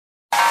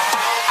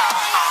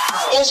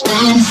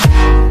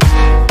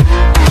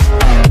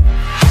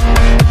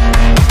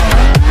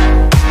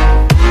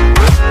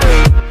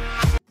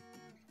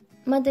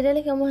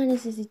Materiales que vamos a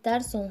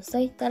necesitar son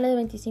 6 tablas de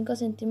 25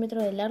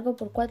 centímetros de largo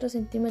por 4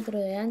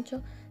 centímetros de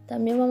ancho.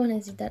 También vamos a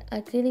necesitar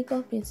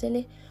acrílicos,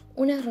 pinceles,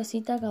 unas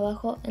rositas. Acá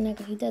abajo en la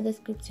cajita de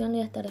descripción les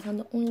voy a estar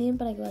dejando un link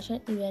para que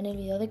vayan y vean el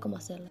video de cómo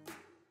hacerlo.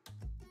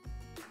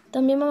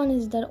 También vamos a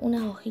necesitar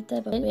unas hojitas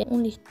de papel,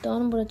 un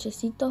listón,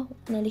 brochecitos,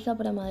 una lija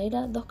para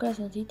madera, 2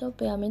 corazoncitos,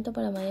 pegamento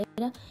para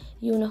madera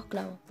y unos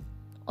clavos,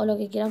 o lo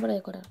que quieran para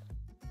decorar.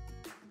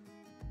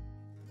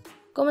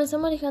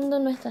 Comenzamos lijando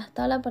nuestras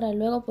tablas para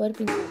luego poder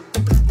pintar.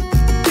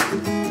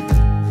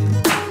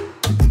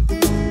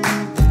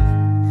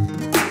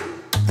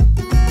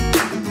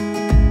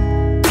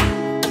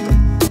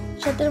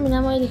 Ya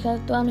terminamos de lijar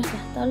todas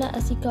nuestras tablas,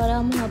 así que ahora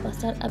vamos a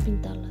pasar a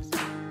pintarlas.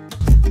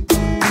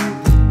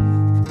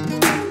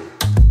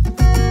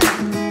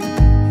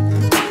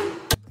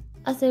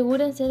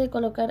 Asegúrense de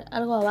colocar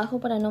algo abajo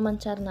para no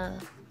manchar nada.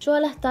 Yo a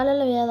las tablas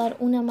le voy a dar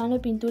una mano de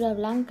pintura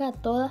blanca a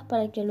todas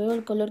para que luego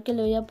el color que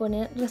le voy a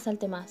poner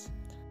resalte más.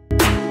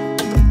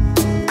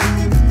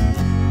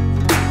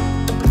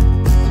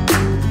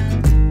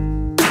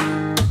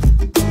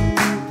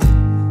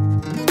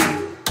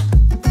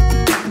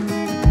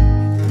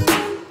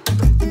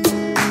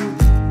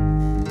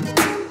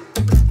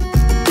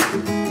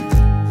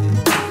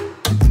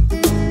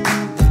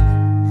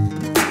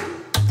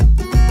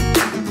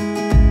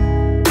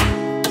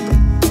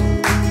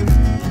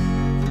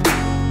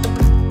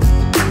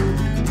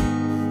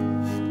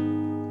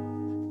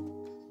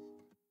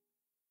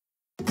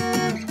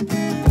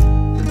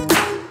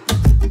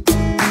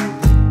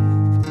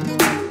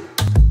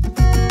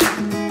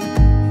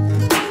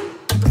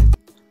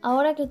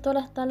 Ahora que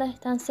todas las tablas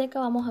están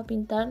secas, vamos a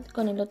pintar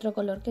con el otro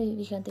color que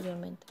dije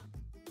anteriormente.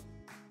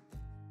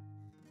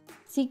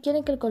 Si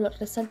quieren que el color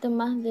resalte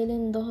más,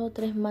 denle 2 o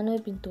 3 manos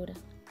de pintura.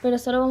 Pero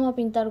solo vamos a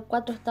pintar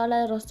 4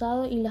 tablas de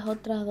rosado y las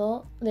otras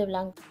 2 de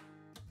blanco.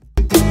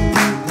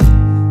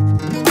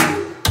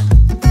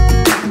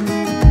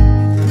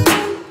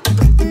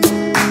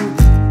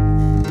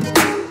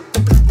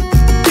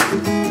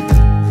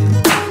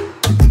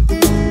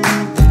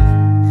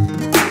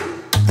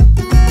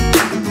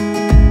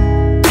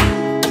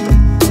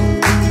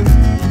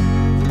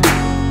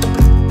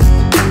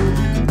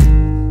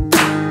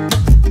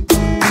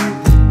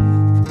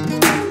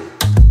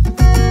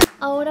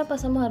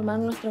 Pasamos a armar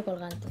nuestro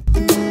colgante.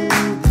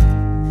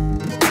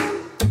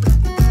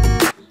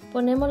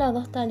 Ponemos las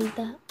 2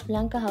 tablitas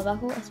blancas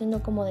abajo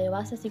haciendo como de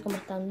base, así como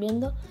están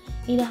viendo,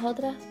 y las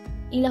otras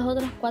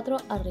 4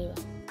 arriba.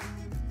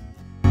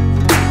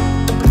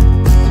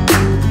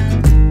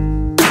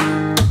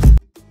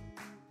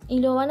 Y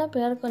lo van a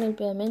pegar con el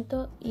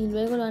pegamento y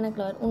luego le van a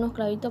clavar unos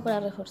clavitos para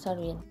reforzar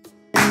bien.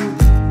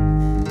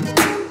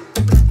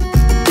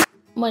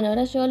 Bueno,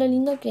 ahora llegó lo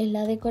lindo que es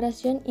la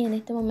decoración y en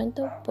este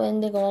momento pueden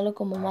decorarlo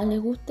como más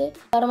les guste.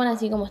 Lo arman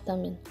así como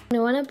están viendo. Le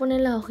van a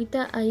poner las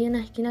hojitas ahí en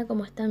la esquina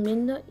como están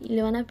viendo y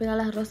le van a pegar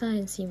las rosas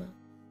encima.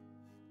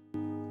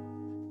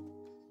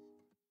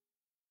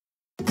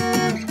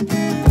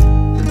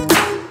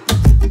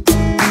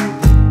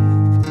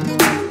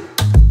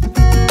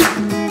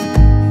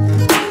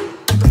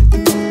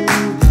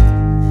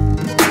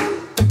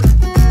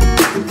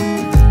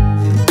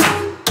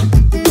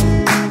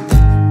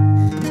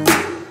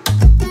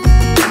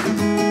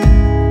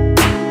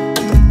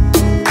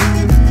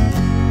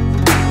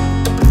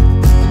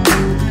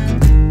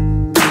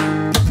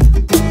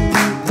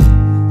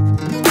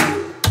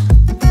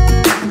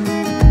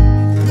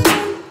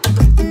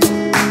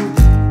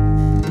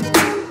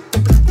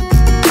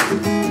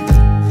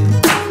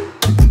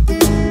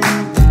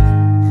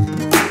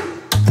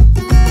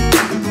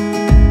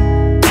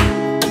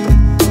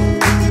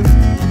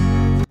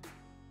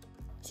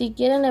 Si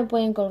quieren le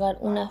pueden colgar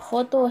una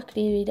foto o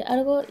escribir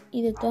algo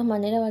y de todas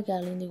maneras va a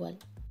quedar lindo igual.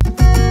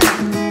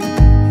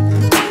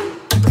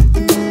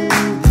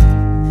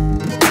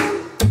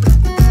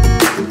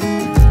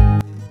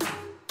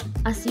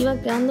 Así va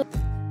quedando.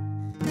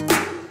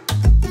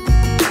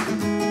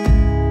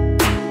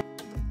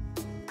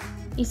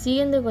 Y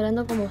siguen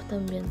decorando como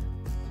están viendo.